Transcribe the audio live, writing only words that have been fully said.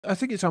I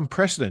think it's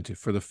unprecedented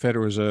for the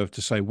Federal Reserve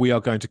to say we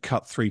are going to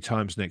cut three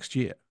times next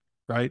year,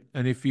 right?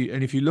 And if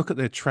you look at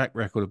their track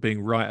record of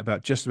being right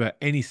about just about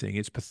anything,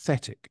 it's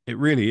pathetic. It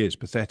really is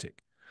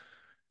pathetic.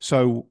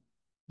 So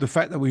the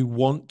fact that we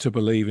want to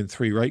believe in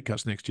three rate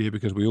cuts next year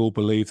because we all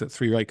believe that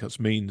three rate cuts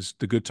means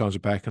the good times are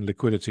back and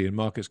liquidity and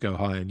markets go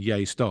high and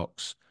yay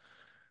stocks,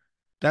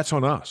 that's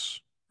on us,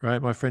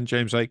 right? My friend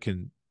James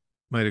Aitken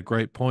made a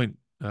great point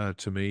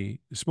to me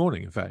this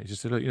morning. In fact, he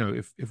just said,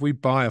 look, if we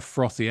buy a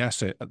frothy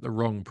asset at the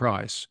wrong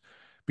price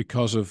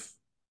because of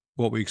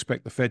what we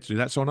expect the Fed to do,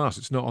 that's on us.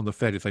 It's not on the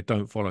Fed if they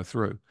don't follow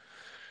through.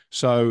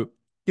 So,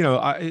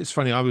 it's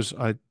funny.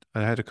 I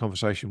had a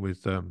conversation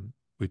with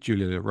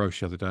Julia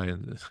Roche the other day,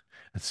 and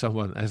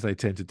someone, as they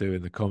tend to do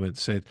in the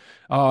comments, said,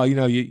 "Oh,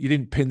 you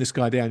didn't pin this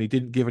guy down. He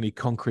didn't give any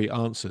concrete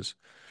answers."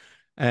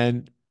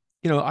 And,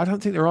 I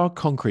don't think there are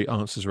concrete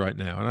answers right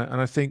now.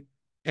 And I think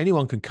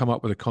anyone can come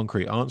up with a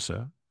concrete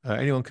answer.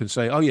 Anyone can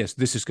say, oh, yes,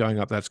 this is going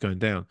up, that's going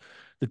down.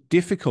 The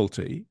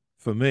difficulty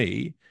for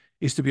me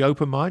is to be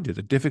open minded.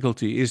 The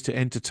difficulty is to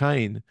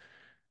entertain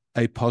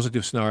a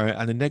positive scenario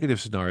and a negative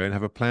scenario and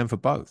have a plan for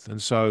both.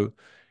 And so,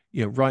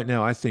 right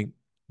now, I think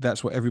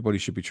that's what everybody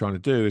should be trying to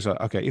do is like,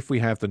 okay, if we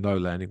have the no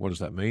landing, what does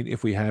that mean?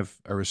 If we have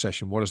a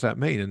recession, what does that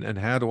mean? And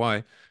how do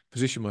I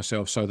position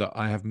myself so that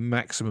I have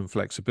maximum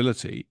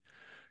flexibility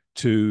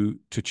to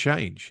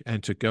change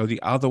and to go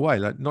the other way,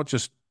 like not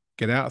just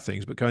get out of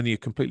things, but go in the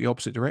completely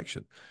opposite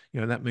direction.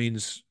 That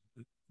means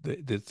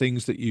the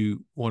things that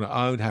you want to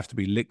own have to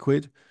be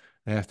liquid.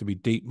 They have to be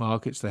deep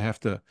markets. They have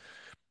to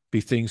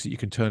be things that you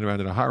can turn around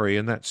in a hurry.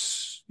 And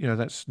that's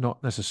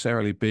not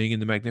necessarily being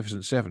in the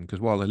Magnificent Seven, because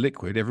while they're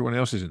liquid, everyone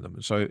else is in them.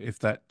 And so if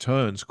that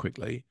turns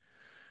quickly,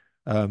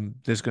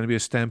 there's going to be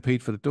a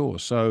stampede for the door.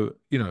 So,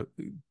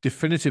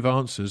 definitive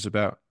answers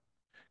about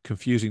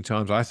confusing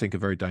times, I think, are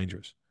very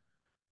dangerous.